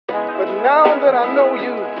now that I know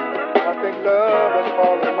you, I think love has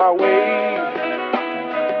fallen my way.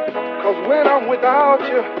 'Cause when I'm without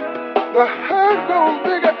you, the hurt grows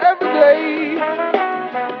bigger every day.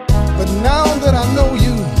 But now that I know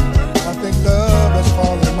you, I think love has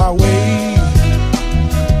fallen my way.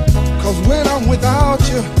 'Cause when I'm without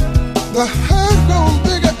you, the hurt grows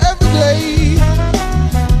bigger every day.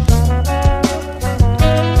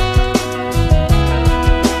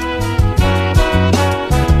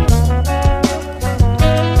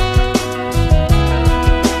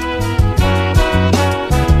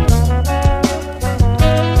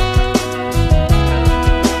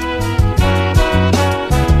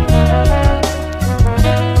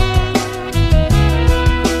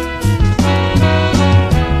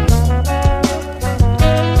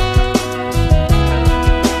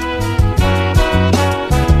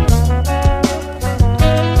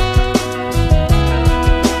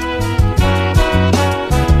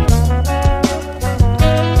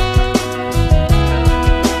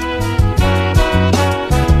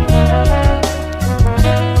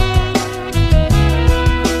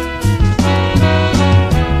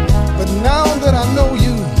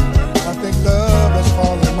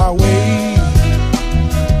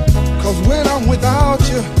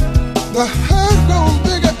 The hurt grows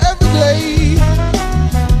bigger every day.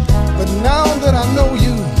 But now that I know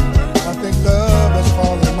you, I think love has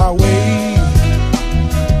fallen my way.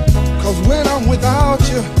 'Cause when I'm without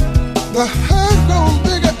you, the hurt grows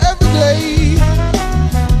bigger every day.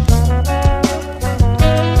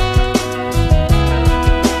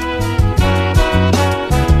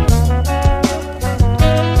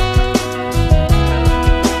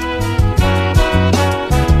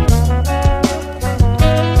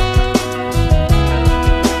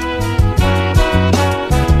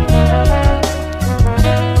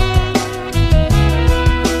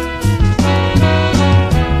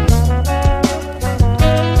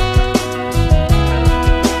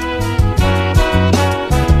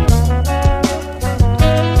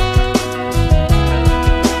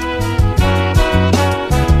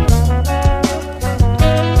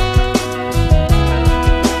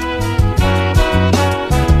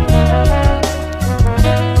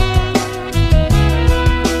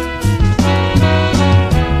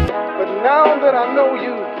 I know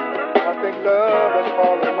you, I think love has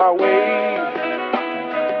fallen my way.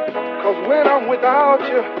 'Cause when I'm without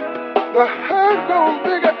you, the hurt grows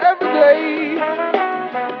bigger every day.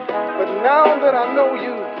 But now that I know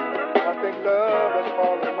you, I think love has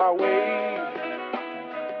fallen my way.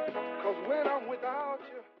 'Cause when I'm without you,